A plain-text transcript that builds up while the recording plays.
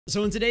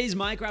So in today's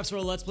Minecraft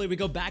Survival Let's Play, we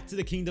go back to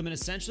the kingdom and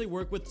essentially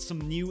work with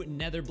some new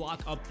nether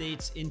block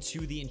updates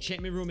into the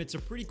enchantment room. It's a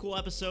pretty cool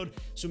episode,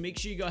 so make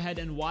sure you go ahead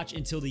and watch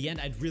until the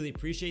end. I'd really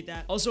appreciate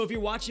that. Also, if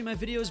you're watching my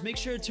videos, make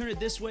sure to turn it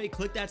this way,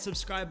 click that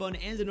subscribe button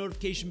and the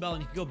notification bell,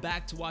 and you can go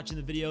back to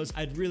watching the videos.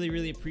 I'd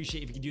really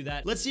appreciate if you could do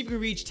that. Let's see if we can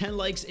reach 10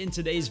 likes in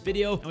today's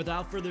video. And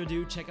without further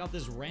ado, check out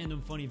this random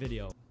funny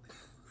video.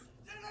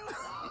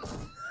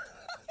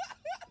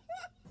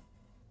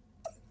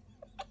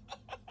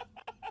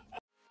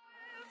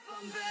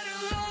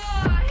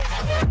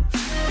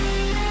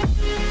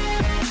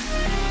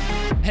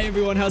 Hey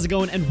everyone, how's it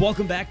going? And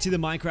welcome back to the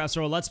Minecraft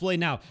Survival Let's Play.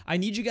 Now, I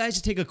need you guys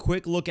to take a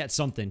quick look at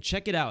something.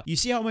 Check it out. You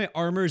see how my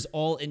armor is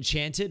all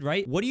enchanted,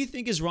 right? What do you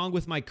think is wrong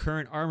with my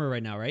current armor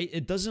right now, right?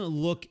 It doesn't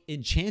look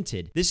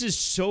enchanted. This is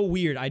so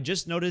weird. I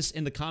just noticed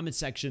in the comment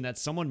section that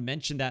someone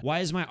mentioned that, why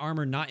is my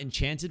armor not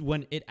enchanted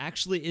when it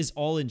actually is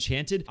all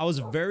enchanted? I was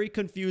very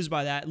confused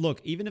by that.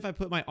 Look, even if I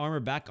put my armor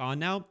back on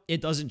now,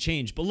 it doesn't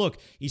change. But look,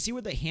 you see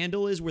where the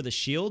handle is, where the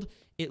shield?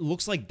 It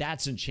looks like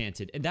that's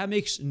enchanted, and that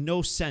makes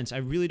no sense. I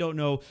really don't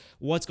know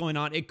what's going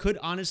on. It could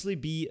honestly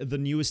be the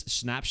newest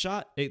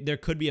snapshot. There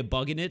could be a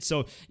bug in it,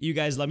 so you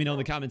guys let me know in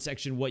the comment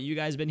section what you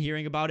guys been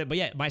hearing about it. But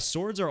yeah, my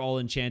swords are all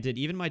enchanted,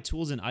 even my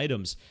tools and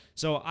items.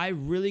 So I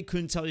really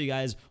couldn't tell you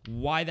guys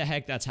why the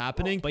heck that's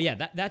happening. But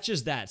yeah, that's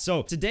just that.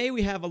 So today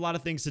we have a lot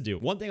of things to do.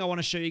 One thing I want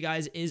to show you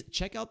guys is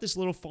check out this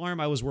little farm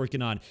I was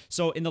working on.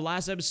 So in the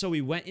last episode,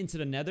 we went into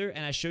the nether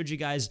and I showed you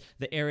guys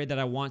the area that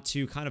I want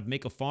to kind of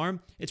make a farm.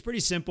 It's pretty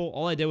simple.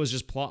 All I did was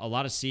just plot a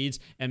lot of seeds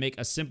and make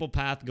a simple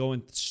path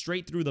going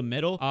straight through the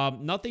middle.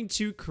 Nothing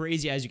too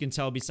crazy, as you can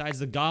tell, besides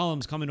the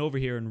golems coming over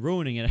here and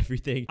ruining it,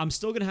 everything. I'm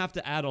still gonna have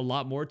to add a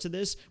lot more to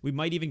this. We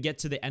might even get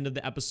to the end of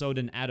the episode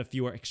and add a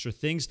few extra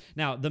things.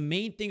 Now, the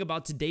main thing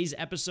about today's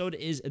episode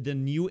is the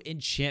new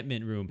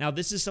enchantment room. Now,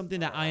 this is something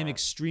that I am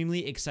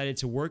extremely excited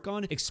to work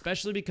on,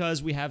 especially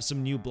because we have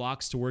some new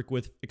blocks to work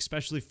with,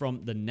 especially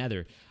from the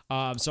nether.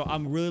 So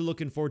I'm really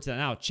looking forward to that.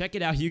 Now, check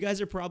it out. You guys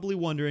are probably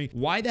wondering,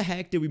 why the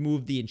heck did we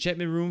move the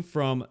enchantment room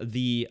from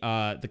the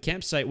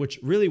campsite, which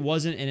really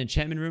wasn't an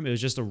enchantment room. It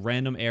was just a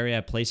random area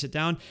I placed it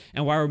down.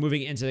 And why we're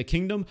moving it into the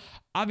kingdom?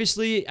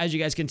 Obviously, as you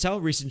guys can tell,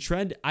 recent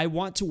trend, I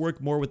want to work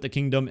more with the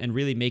kingdom and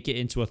really make it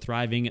into a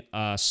thriving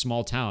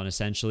small town,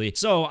 essentially.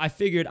 So I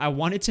figured I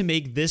wanted to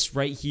make this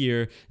right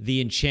here the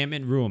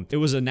enchantment room. It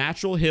was a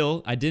natural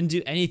hill. I didn't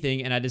do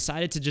anything, and I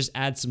decided to just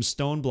add some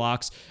stone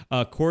blocks,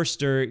 coarse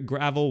dirt,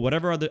 gravel,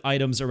 whatever other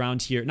items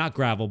around here. Not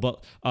gravel,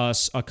 but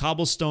a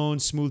cobblestone,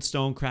 smooth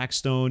stone, cracked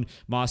stone,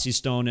 mossy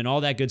stone, and all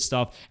that good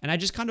stuff. And I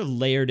just kind of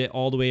layered it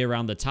all the way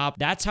around the top.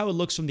 That's how it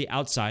looks from the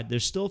outside.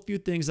 There's still a few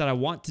things that I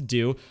want to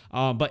do,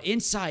 but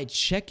inside,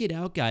 check it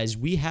out, guys.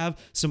 We have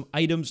some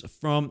items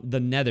from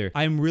the nether.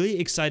 I'm really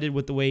excited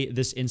with the way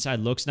this inside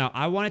looks. Now,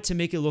 I wanted to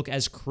make it look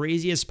as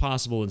crazy as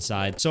possible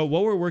inside. So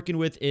what we're working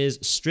with is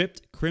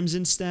stripped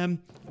crimson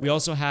stem. We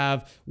also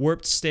have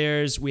warped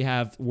stairs, we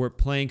have warped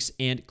planks,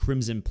 and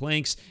crimson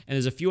planks. And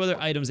there's a few other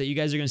items that you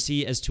guys are going to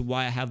see as to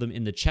why I have them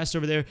in the chest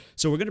over there.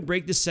 So we're going to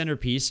break the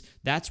centerpiece.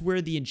 That's where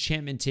the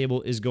enchantment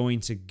table is going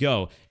to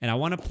go. And I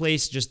want to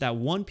place just that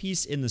one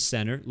piece in the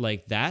center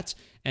like that.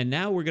 And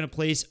now we're going to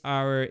place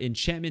our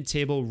enchantment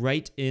table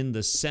right in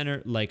the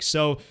center like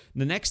so.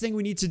 The next thing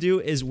we need to do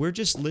is we're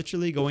just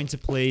literally going to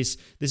place,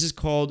 this is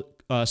called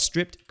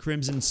stripped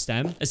crimson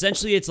stem.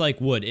 Essentially, it's like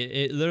wood.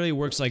 It literally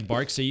works like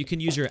bark, so you can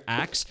use your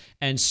axe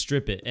and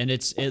strip it, and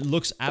it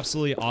looks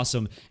absolutely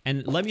awesome.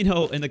 And let me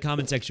know in the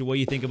comment section what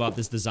you think about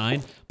this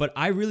design, but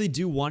I really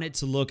do want it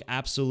to look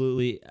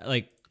absolutely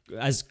like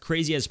as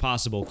crazy as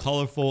possible,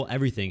 colorful,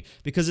 everything,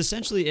 because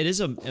essentially it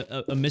is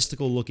a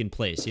mystical looking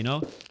place, you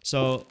know?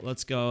 So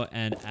let's go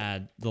and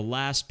add the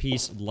last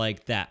piece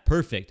like that.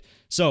 Perfect.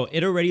 So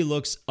it already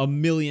looks a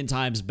million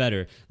times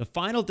better. The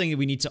final thing that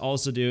we need to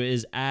also do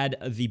is add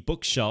the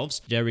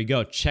bookshelves. There we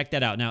go. Check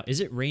that out. Now, is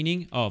it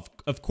raining? Oh,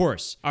 of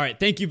course. All right.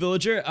 Thank you,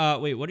 villager.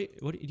 Wait, what do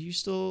you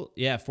still?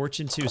 Yeah,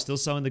 Fortune 2, still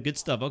selling the good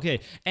stuff.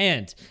 Okay.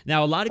 And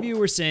now a lot of you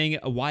were saying,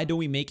 why don't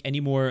we make any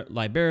more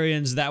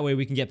librarians? That way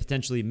we can get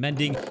potentially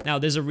mending. Now,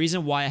 there's a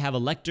reason why I have a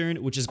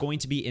lectern, which is going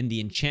to be in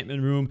the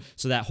enchantment room,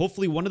 so that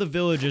hopefully one of the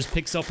villagers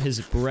picks up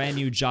his brand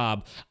new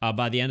job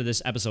by the end of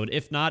this episode.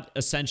 If not,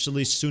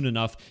 essentially soon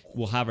enough,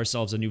 we'll have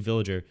ourselves a new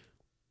villager.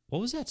 What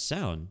was that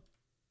sound?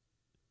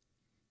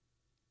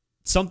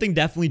 Something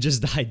definitely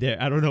just died there.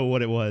 I don't know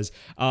what it was.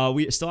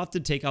 We still have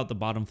to take out the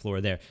bottom floor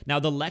there. Now,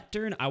 the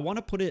lectern, I want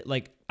to put it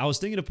like, I was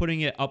thinking of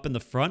putting it up in the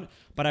front,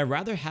 but I'd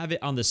rather have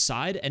it on the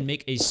side and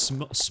make a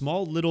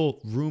small little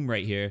room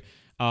right here,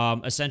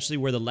 essentially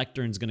where the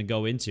lectern is going to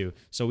go into.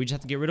 So we just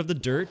have to get rid of the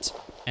dirt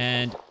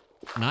and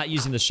not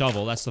using the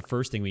shovel. That's the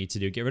first thing we need to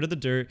do. Get rid of the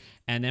dirt,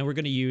 and then we're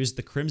going to use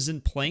the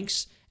crimson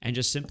planks and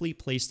just simply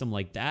place them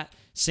like that.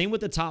 Same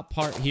with the top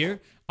part here.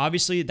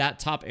 Obviously, that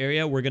top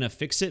area, we're going to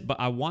fix it, but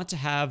I want to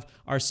have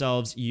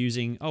ourselves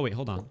using... Oh, wait,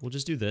 hold on. We'll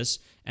just do this.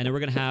 And then we're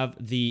going to have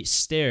the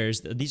stairs.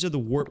 These are the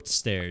warped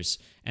stairs,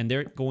 and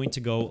they're going to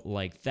go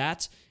like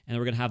that. And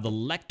we're going to have the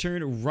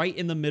lectern right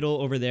in the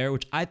middle over there,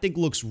 which I think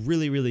looks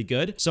really, really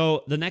good.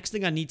 So the next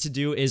thing I need to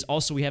do is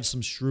also we have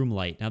some shroom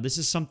light. Now, this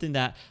is something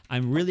that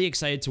I'm really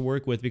excited to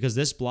work with because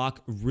this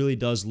block really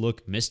does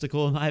look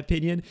mystical in my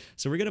opinion.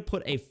 So we're going to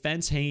put a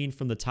fence hanging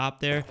from the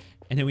top there.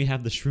 And then we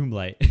have the shroom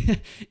light.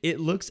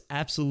 It looks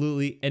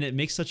absolutely, and it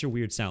makes such a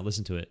weird sound.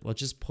 Listen to it. Let's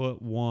just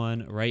put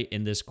one right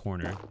in this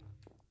corner.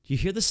 You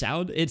hear the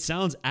sound? It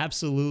sounds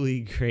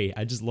absolutely great.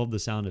 I just love the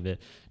sound of it.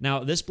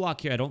 Now, this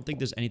block here, I don't think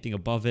there's anything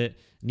above it.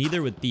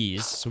 Neither with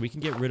these. So we can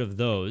get rid of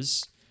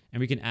those. And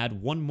we can add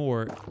one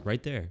more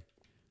right there.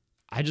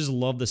 I just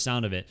love the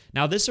sound of it.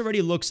 Now, this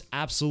already looks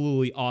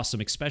absolutely awesome,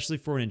 especially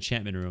for an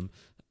enchantment room.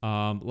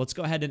 Let's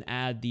go ahead and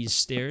add these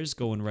stairs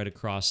going right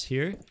across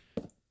here.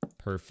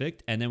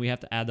 Perfect. And then we have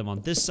to add them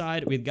on this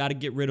side. We've got to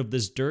get rid of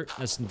this dirt.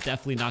 That's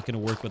definitely not going to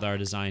work with our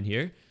design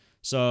here.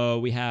 So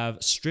we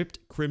have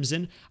stripped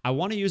crimson. I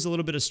want to use a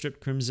little bit of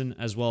stripped crimson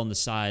as well on the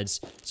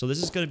sides. So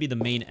this is going to be the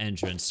main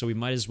entrance. So we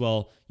might as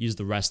well use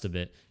the rest of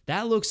it.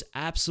 That looks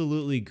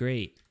absolutely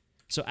great.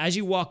 So as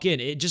you walk in,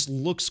 it just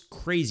looks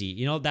crazy.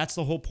 You know, that's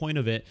the whole point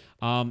of it.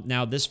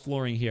 Now this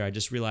flooring here, I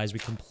just realized we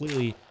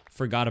completely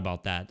forgot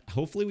about that.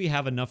 Hopefully we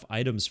have enough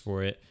items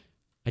for it.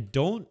 I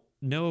don't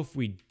know if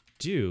we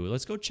do.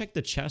 Let's go check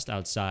the chest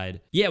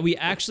outside. Yeah, we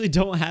actually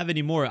don't have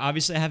any more.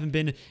 Obviously, I haven't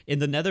been in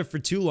the nether for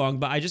too long,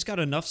 but I just got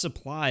enough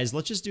supplies.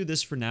 Let's just do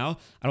this for now.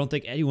 I don't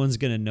think anyone's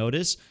gonna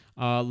notice.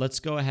 Let's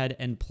go ahead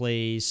and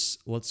place,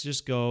 let's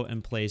just go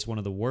and place one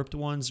of the warped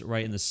ones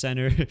right in the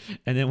center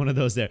and then one of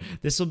those there.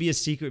 This will be a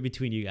secret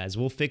between you guys.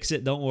 We'll fix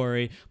it, don't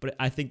worry, but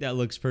I think that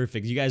looks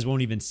perfect. You guys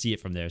won't even see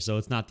it from there, so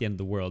it's not the end of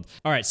the world.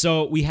 All right,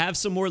 so we have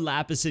some more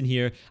lapis in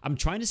here. I'm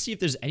trying to see if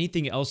there's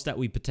anything else that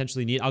we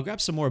potentially need. I'll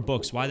grab some more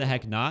books. Why the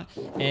heck not?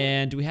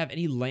 And do we have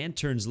any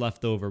lanterns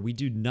left over? We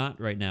do not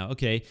right now.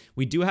 Okay,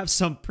 we do have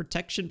some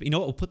protection. You know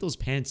what? We'll put those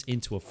pants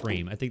into a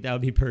frame. I think that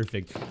would be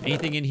perfect.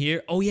 Anything in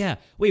here? Oh, yeah.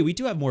 Wait, we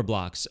do have more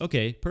blocks.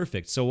 Okay,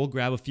 perfect. So we'll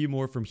grab a few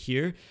more from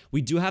here.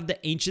 We do have the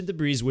ancient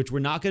debris, which we're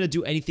not going to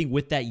do anything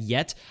with that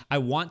yet. I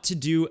want to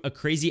do a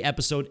crazy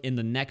episode in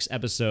the next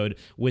episode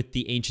with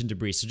the ancient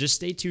debris. So just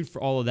stay tuned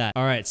for all of that.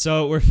 All right,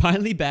 so we're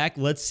finally back.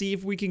 Let's see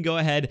if we can go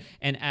ahead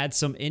and add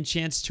some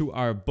enchants to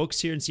our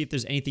books here and see if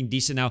there's anything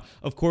decent. Now,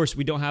 of course,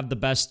 we don't have the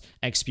best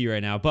XP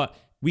right now, but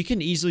we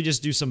can easily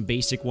just do some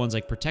basic ones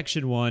like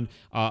Protection 1,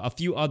 a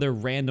few other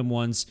random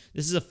ones.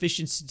 This is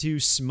Efficiency 2,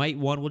 Smite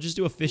 1. We'll just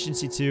do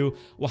Efficiency 2.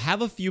 We'll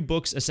have a few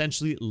books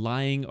essentially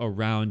lying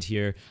around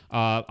here.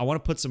 I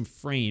want to put some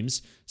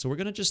frames. So we're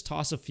going to just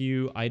toss a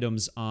few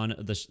items on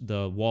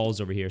the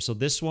walls over here. So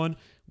this one,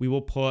 we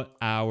will put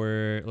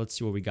our, let's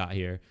see what we got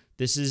here.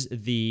 This is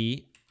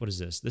the, what is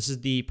this? This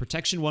is the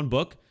Protection 1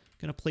 book.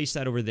 Going to place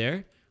that over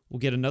there. We'll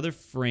get another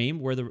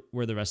frame. Where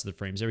are the rest of the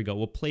frames? There we go.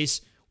 We'll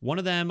place one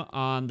of them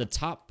on the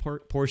top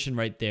portion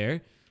right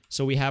there.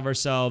 So we have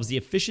ourselves the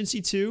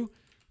Efficiency 2.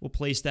 We'll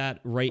place that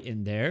right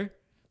in there.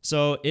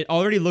 So it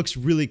already looks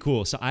really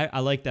cool. So I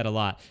like that a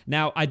lot.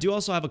 Now, I do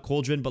also have a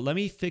cauldron, but let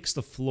me fix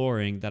the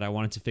flooring that I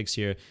wanted to fix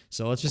here.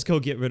 So let's just go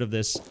get rid of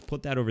this.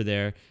 Put that over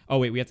there. Oh,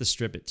 wait, we have to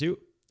strip it too.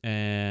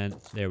 And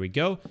there we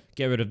go.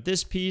 Get rid of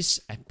this piece.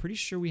 I'm pretty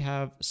sure we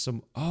have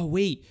some... Oh,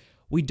 wait.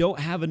 We don't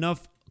have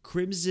enough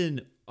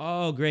crimson.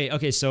 Oh, great.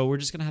 Okay, so we're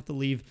just going to have to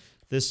leave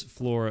this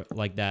floor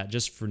like that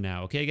just for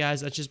now. Okay,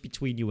 guys? That's just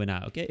between you and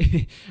I,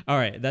 okay? All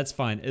right, that's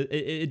fine.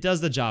 It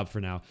does the job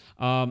for now.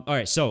 All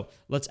right, so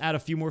let's add a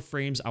few more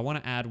frames. I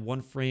want to add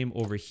one frame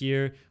over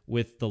here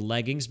with the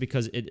leggings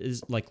because it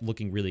is like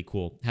looking really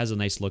cool. It has a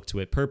nice look to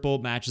it. Purple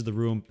matches the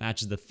room,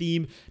 matches the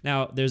theme.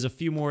 Now, there's a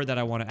few more that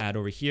I want to add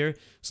over here.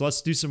 So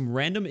let's do some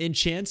random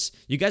enchants.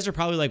 You guys are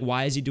probably like,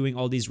 why is he doing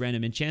all these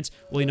random enchants?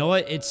 Well, you know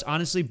what? It's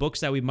honestly books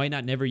that we might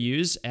not never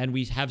use, and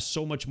we have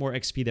so much more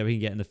XP that we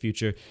can get in the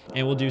future,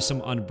 and we'll do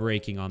some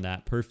unbreaking on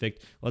that.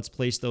 Perfect. Let's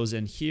place those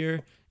in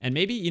here. And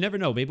maybe, you never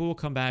know, maybe we'll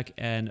come back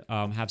and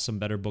have some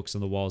better books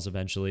on the walls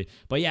eventually.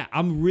 But yeah,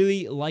 I'm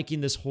really liking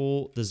this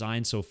whole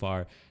design so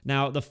far.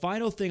 Now, the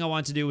final thing I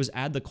want to do is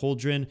add the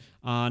cauldron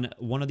on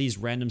one of these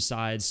random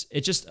sides.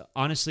 It just,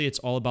 honestly, it's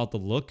all about the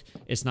look.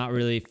 It's not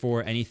really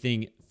for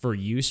anything for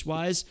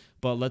use-wise,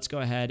 but let's go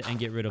ahead and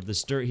get rid of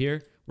this dirt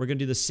here. We're going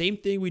to do the same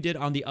thing we did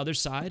on the other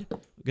side.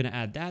 We're going to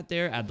add that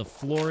there, add the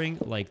flooring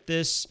like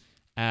this,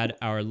 add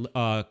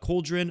our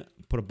cauldron,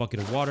 put a bucket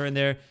of water in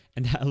there,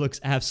 and that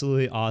looks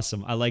absolutely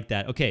awesome. I like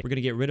that. Okay, we're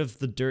gonna get rid of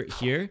the dirt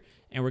here,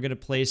 and we're gonna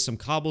place some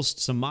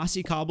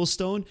mossy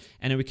cobblestone,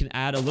 and then we can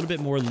add a little bit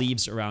more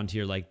leaves around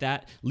here like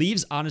that.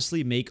 Leaves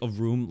honestly make a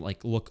room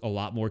like look a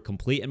lot more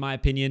complete in my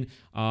opinion.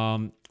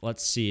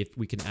 Let's see if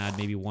we can add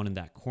maybe one in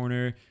that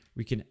corner.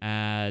 We can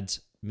add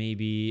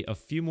maybe a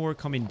few more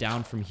coming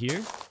down from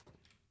here.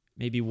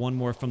 Maybe one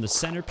more from the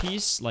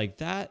centerpiece like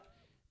that.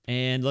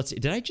 And let's see,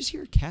 did I just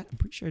hear a cat? I'm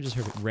pretty sure I just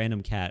heard a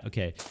random cat.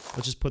 Okay,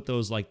 let's just put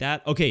those like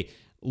that. Okay,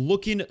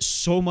 looking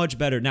so much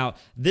better. Now,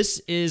 this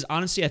is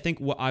honestly, I think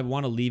what I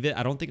want to leave it.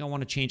 I don't think I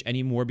want to change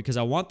any more because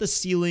I want the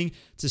ceiling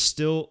to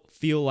still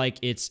feel like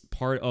it's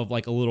part of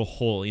like a little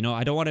hole. You know,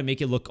 I don't want to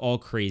make it look all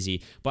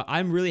crazy, but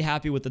I'm really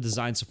happy with the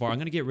design so far. I'm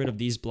going to get rid of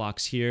these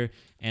blocks here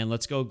and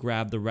let's go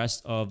grab the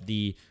rest of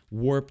the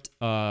warped,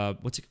 I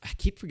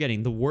keep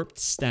forgetting, the warped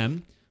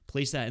stem.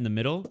 Place that in the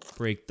middle,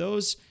 break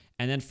those.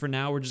 And then for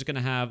now, we're just going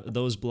to have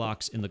those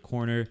blocks in the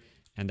corner.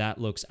 And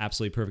that looks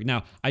absolutely perfect.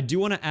 Now, I do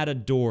want to add a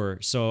door.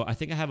 So I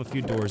think I have a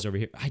few doors over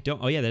here. I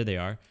don't. Oh, yeah, there they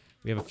are.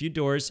 We have a few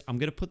doors. I'm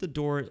going to put the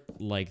door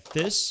like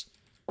this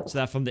so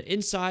that from the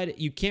inside,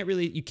 you can't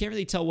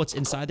really tell what's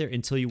inside there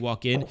until you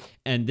walk in.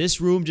 And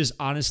this room just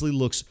honestly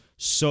looks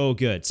so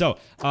good. So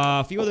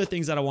a few other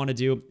things that I want to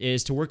do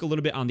is to work a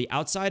little bit on the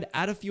outside,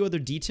 add a few other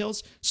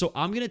details. So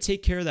I'm going to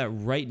take care of that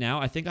right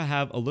now. I think I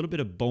have a little bit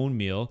of bone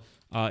meal.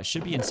 It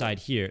should be inside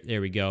here.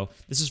 There we go.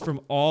 This is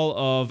from all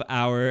of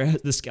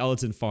the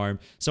skeleton farm.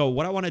 So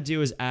what I want to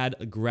do is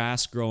add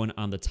grass growing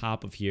on the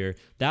top of here.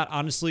 That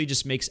honestly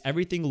just makes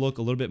everything look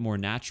a little bit more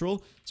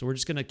natural. So we're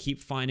just going to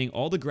keep finding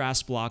all the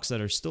grass blocks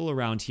that are still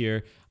around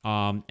here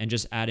and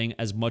just adding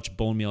as much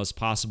bone meal as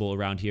possible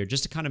around here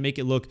just to kind of make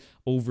it look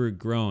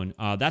overgrown.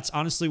 That's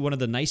honestly one of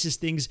the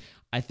nicest things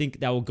I think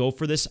that will go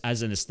for this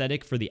as an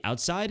aesthetic for the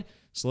outside.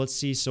 So let's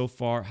see so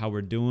far how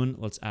we're doing.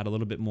 Let's add a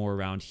little bit more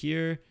around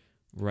here.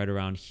 Right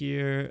around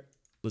here.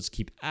 Let's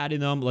keep adding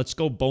them. Let's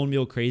go bone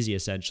meal crazy,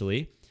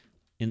 essentially.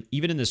 And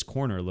even in this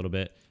corner a little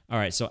bit. All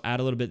right, so add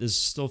a little bit. There's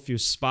still a few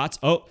spots.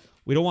 Oh,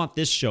 we don't want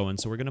this showing,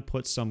 so we're going to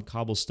put some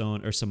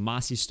cobblestone or some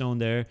mossy stone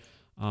there.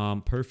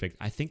 Perfect.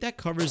 I think that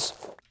covers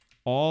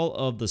all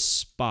of the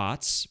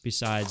spots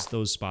besides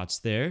those spots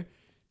there.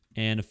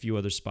 And a few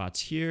other spots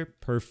here.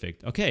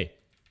 Perfect. Okay,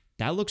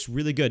 that looks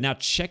really good. Now,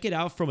 check it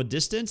out from a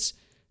distance.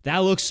 That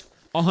looks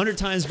 100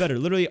 times better.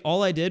 Literally,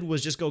 all I did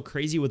was just go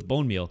crazy with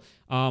bone meal.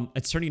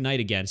 It's turning night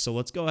again, so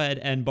let's go ahead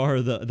and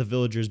borrow the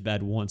villager's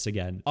bed once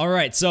again. All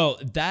right, so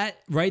that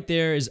right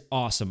there is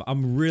awesome.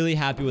 I'm really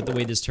happy with the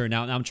way this turned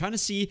out. Now, I'm trying to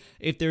see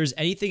if there's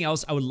anything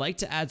else. I would like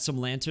to add some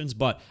lanterns,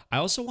 but I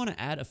also want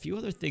to add a few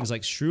other things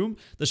like shroom.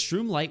 The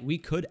shroom light we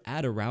could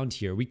add around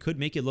here. We could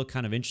make it look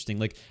kind of interesting.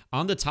 Like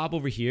on the top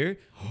over here.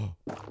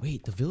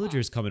 Wait, the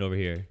villager's coming over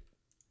here.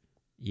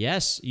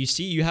 Yes, you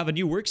see, you have a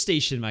new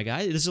workstation, my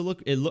guy. This will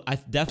look. It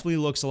definitely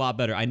looks a lot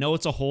better. I know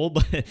it's a hole,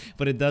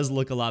 but it does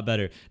look a lot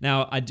better.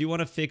 Now, I do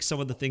want to fix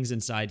some of the things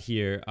inside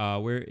here.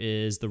 Where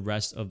is the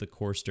rest of the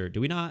coaster?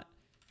 Do we not?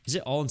 Is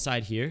it all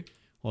inside here?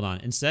 Hold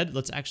on. Instead,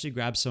 let's actually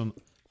grab some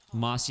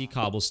mossy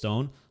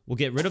cobblestone. We'll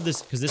get rid of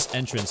this because this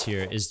entrance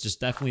here is just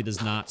definitely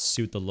does not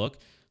suit the look.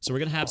 So we're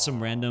gonna have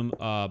some random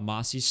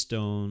mossy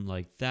stone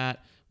like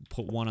that.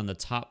 Put one on the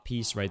top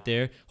piece right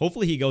there.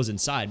 Hopefully he goes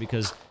inside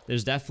because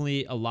there's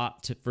definitely a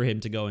lot for him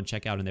to go and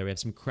check out in there. We have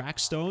some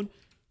cracked stone.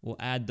 We'll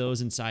add those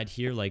inside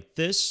here like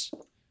this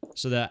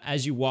so that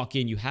as you walk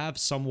in, you have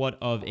somewhat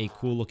of a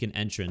cool looking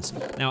entrance.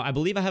 Now, I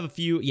believe I have a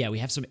few, yeah, we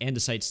have some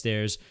andesite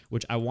stairs,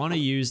 which I want to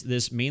use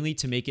this mainly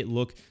to make it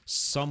look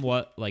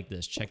somewhat like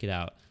this. Check it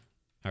out.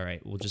 All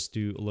right, we'll just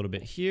do a little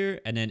bit here.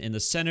 And then in the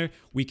center,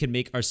 we can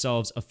make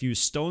ourselves a few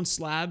stone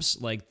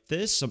slabs like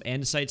this, some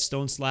andesite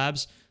stone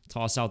slabs.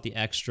 Toss out the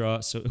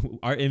extra. So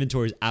our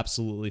inventory is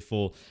absolutely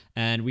full.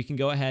 And we can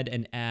go ahead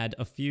and add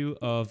a few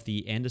of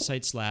the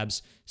andesite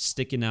slabs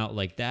sticking out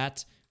like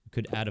that. We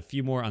could add a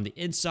few more on the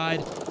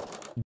inside.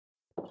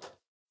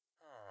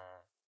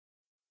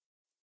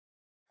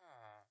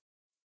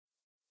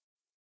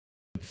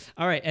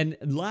 All right, and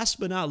last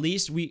but not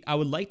least, I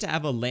would like to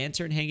have a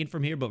lantern hanging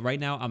from here, but right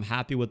now I'm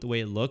happy with the way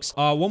it looks.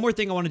 One more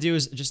thing I want to do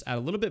is just add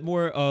a little bit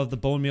more of the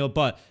bone meal,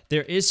 but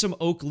there is some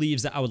oak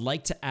leaves that I would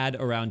like to add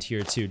around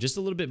here too. Just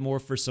a little bit more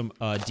for some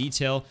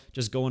detail,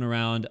 just going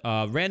around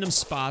random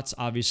spots,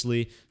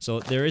 obviously. So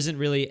there isn't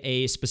really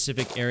a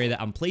specific area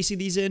that I'm placing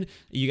these in.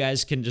 You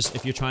guys can just,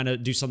 if you're trying to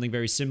do something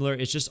very similar,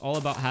 it's just all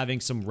about having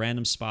some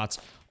random spots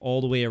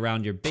all the way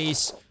around your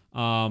base.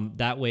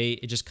 That way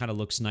it just kind of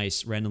looks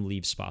nice, random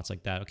leaf spots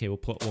like that. Okay, we'll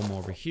put one more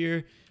over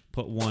here,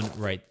 put one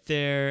right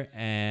there,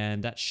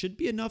 and that should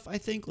be enough, I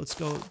think. Let's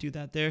go do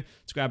that there.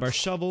 Let's grab our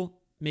shovel,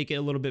 make it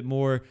a little bit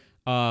more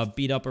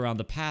beat up around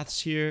the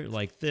paths here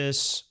like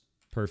this.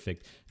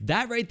 Perfect.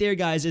 That right there,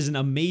 guys, is an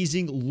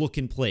amazing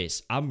looking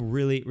place. I'm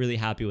really, really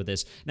happy with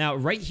this. Now,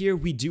 right here,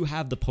 we do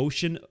have the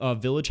potion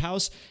village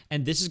house,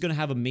 and this is going to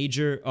have a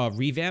major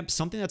revamp,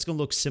 something that's going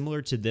to look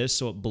similar to this,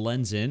 so it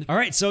blends in. All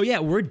right, so yeah,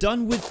 we're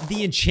done with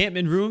the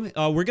enchantment room.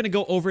 We're going to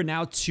go over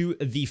now to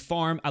the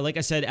farm. Like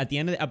I said, at the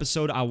end of the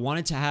episode, I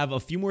wanted to have a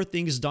few more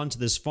things done to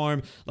this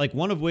farm, like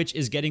one of which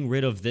is getting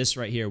rid of this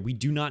right here. We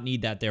do not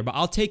need that there, but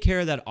I'll take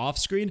care of that off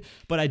screen,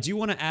 but I do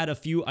want to add a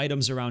few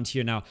items around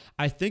here. Now,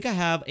 I think I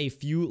have a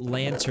few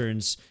lanterns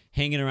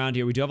hanging around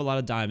here. We do have a lot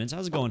of diamonds.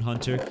 How's it going,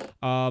 Hunter?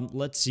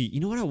 Let's see. You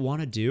know what I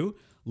want to do?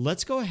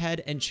 Let's go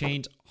ahead and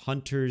change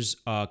Hunter's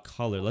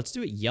color. Let's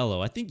do it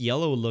yellow. I think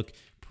yellow would look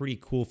pretty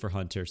cool for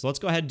Hunter. So let's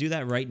go ahead and do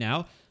that right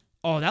now.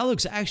 Oh, that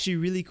looks actually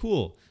really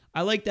cool.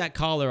 I like that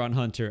collar on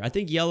Hunter. I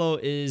think yellow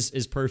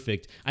is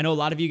perfect. I know a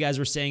lot of you guys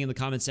were saying in the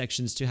comment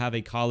sections to have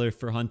a collar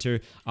for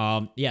Hunter.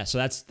 Yeah, so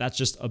that's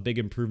just a big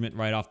improvement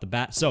right off the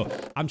bat. So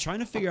I'm trying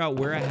to figure out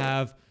where I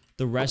have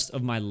the rest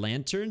of my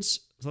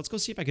lanterns. So let's go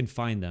see if I can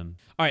find them.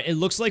 All right, it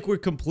looks like we're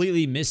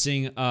completely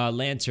missing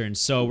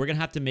lanterns. So we're going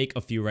to have to make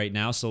a few right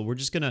now. So we're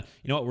just going to,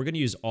 you know what, we're going to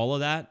use all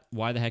of that.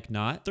 Why the heck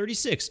not?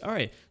 36. All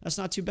right, that's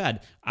not too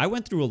bad. I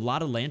went through a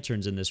lot of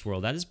lanterns in this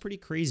world. That is pretty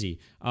crazy.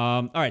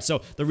 All right,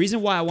 so the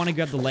reason why I want to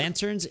grab the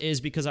lanterns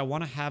is because I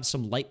want to have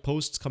some light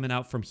posts coming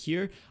out from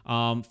here,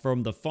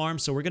 from the farm.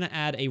 So we're going to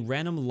add a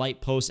random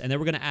light post, and then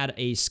we're going to add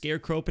a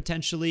scarecrow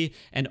potentially,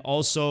 and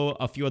also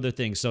a few other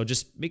things. So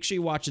just make sure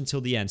you watch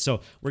until the end.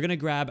 So we're going to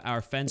grab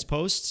our fence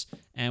posts,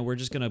 and we're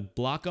just gonna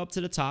block up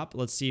to the top.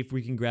 Let's see if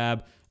we can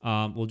grab,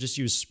 we'll just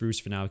use spruce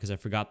for now because I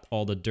forgot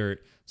all the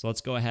dirt. So let's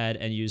go ahead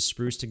and use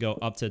spruce to go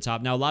up to the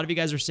top. Now, a lot of you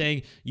guys are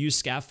saying use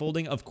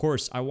scaffolding. Of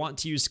course, I want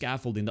to use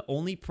scaffolding. The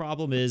only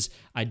problem is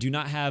I do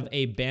not have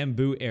a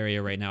bamboo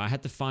area right now. I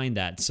had to find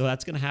that. So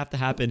that's gonna have to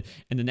happen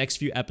in the next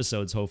few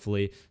episodes,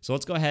 hopefully. So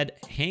let's go ahead,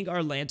 hang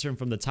our lantern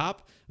from the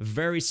top.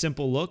 Very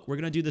simple look. We're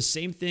gonna do the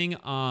same thing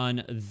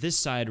on this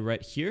side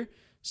right here.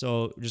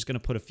 So we're just going to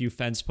put a few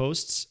fence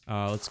posts.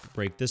 Let's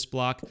break this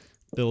block,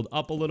 build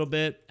up a little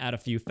bit, add a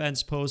few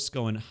fence posts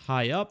going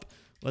high up.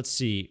 Let's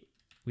see.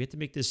 We have to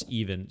make this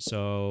even.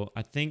 So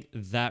I think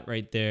that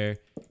right there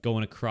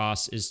going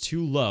across is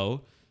too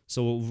low.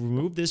 So we'll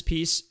remove this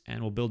piece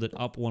and we'll build it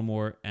up one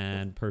more,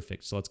 and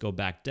perfect. So let's go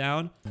back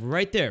down.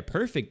 Right there.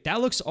 Perfect.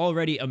 That looks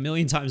already a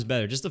million times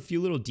better. Just a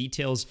few little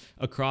details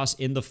across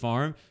in the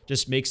farm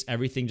just makes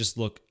everything just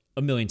look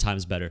a million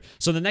times better.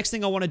 So the next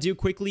thing I want to do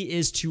quickly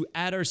is to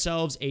add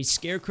ourselves a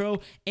scarecrow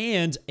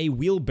and a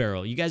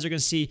wheelbarrow. You guys are going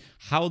to see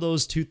how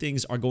those two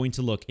things are going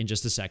to look in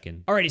just a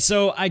second. Alrighty,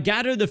 so I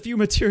gathered a few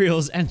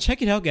materials, and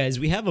check it out, guys.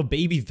 We have a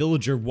baby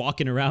villager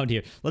walking around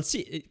here. Let's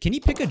see. Can he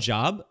pick a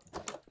job?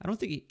 I don't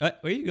think he... where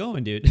are you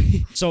going,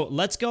 dude? So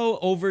let's go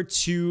over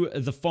to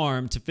the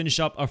farm to finish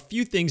up a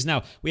few things.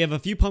 Now, we have a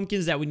few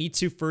pumpkins that we need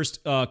to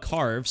first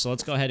carve. So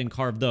let's go ahead and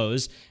carve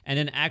those, and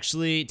then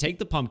actually take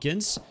the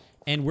pumpkins,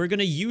 and we're going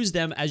to use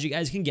them, as you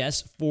guys can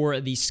guess, for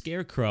the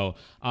scarecrow.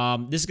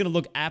 This is going to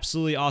look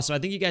absolutely awesome. I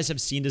think you guys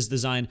have seen this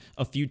design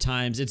a few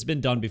times. It's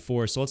been done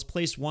before. So let's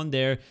place one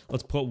there.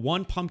 Let's put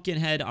one pumpkin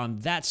head on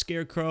that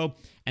scarecrow,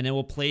 and then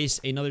we'll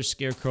place another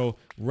scarecrow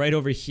right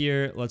over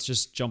here. Let's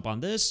just jump on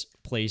this.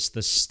 Place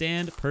the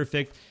stand.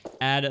 Perfect.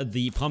 Add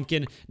the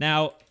pumpkin.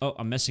 Now, oh,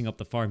 I'm messing up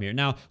the farm here.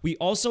 Now, we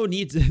also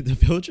need to, the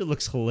villager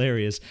looks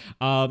hilarious.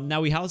 Now,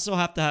 we also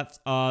have to have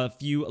a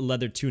few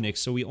leather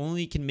tunics. So we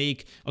only can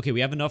make, okay, we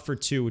have enough for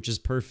 2, which is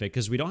perfect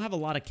because we don't have a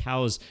lot of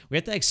cows. We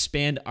have to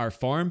expand our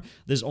farm.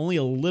 There's only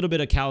a little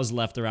bit of cows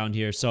left around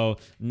here, so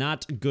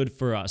not good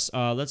for us.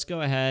 Let's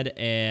go ahead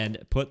and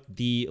put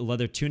the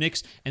leather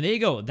tunics. And there you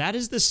go. That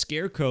is the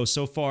scarecrow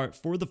so far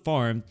for the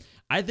farm.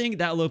 I think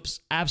that looks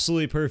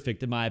absolutely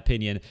perfect in my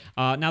opinion.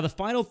 Now, the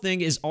final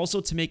thing is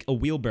also to make a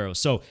wheelbarrow.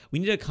 So we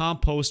need a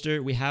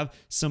composter. We have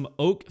some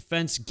oak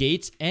fence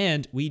gates,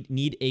 and we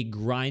need a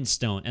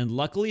grindstone. And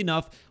luckily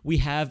enough, we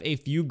have a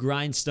few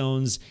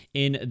grindstones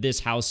in this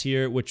house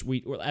here, which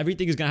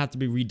everything is going to have to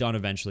be redone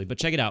eventually. But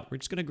check it out. We're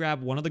just going to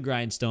grab one of the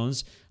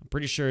grindstones. I'm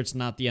pretty sure it's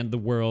not the end of the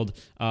world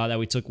that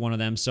we took one of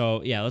them.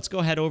 So yeah, let's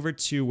go head over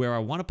to where I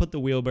want to put the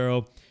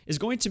wheelbarrow. Is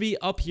going to be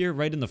up here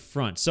right in the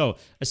front. So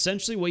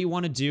essentially what you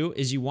want to do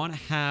is you want to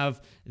have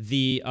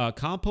the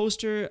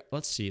composter.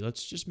 Let's see.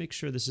 Let's just make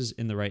sure this is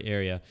in the right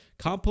area.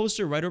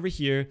 Composter right over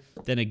here.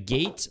 Then a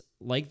gate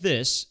like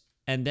this.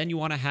 And then you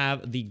want to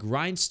have the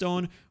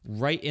grindstone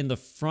right in the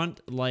front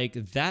like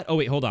that. Oh,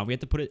 wait, hold on. We have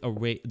to put it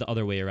the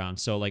other way around.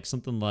 So like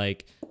something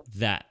like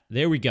that.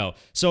 There we go.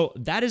 So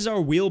that is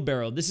our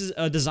wheelbarrow. This is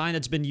a design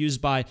that's been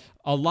used by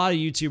a lot of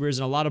YouTubers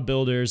and a lot of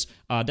builders.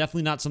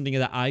 Definitely not something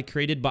that I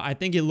created, but I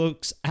think it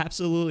looks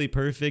absolutely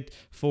perfect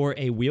for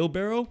a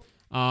wheelbarrow.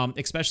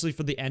 Especially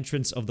for the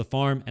entrance of the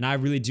farm, and I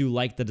really do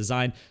like the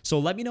design. So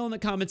let me know in the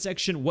comment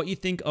section what you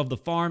think of the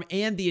farm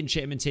and the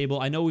enchantment table.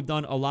 I know we've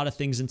done a lot of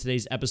things in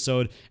today's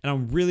episode, and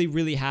I'm really,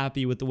 really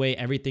happy with the way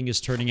everything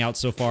is turning out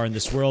so far in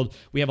this world.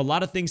 We have a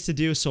lot of things to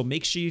do, so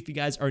make sure if you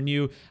guys are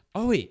new...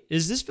 Oh, wait,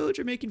 is this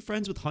villager making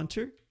friends with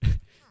Hunter?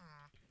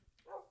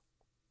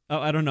 Oh,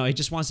 I don't know. He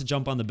just wants to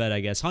jump on the bed, I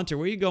guess. Hunter,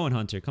 where are you going,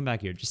 Hunter? Come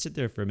back here. Just sit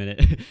there for a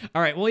minute. All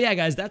right. Well, yeah,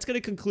 guys, that's going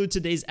to conclude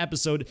today's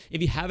episode.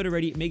 If you haven't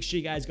already, make sure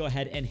you guys go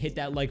ahead and hit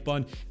that like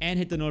button and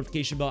hit the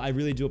notification bell. I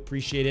really do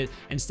appreciate it.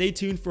 And stay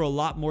tuned for a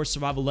lot more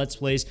survival Let's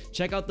Plays.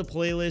 Check out the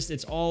playlist.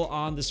 It's all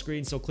on the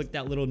screen. So click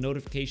that little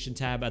notification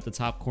tab at the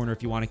top corner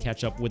if you want to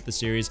catch up with the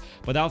series.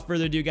 Without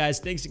further ado, guys,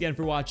 thanks again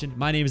for watching.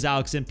 My name is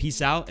Alxton.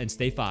 Peace out and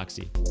stay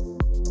foxy.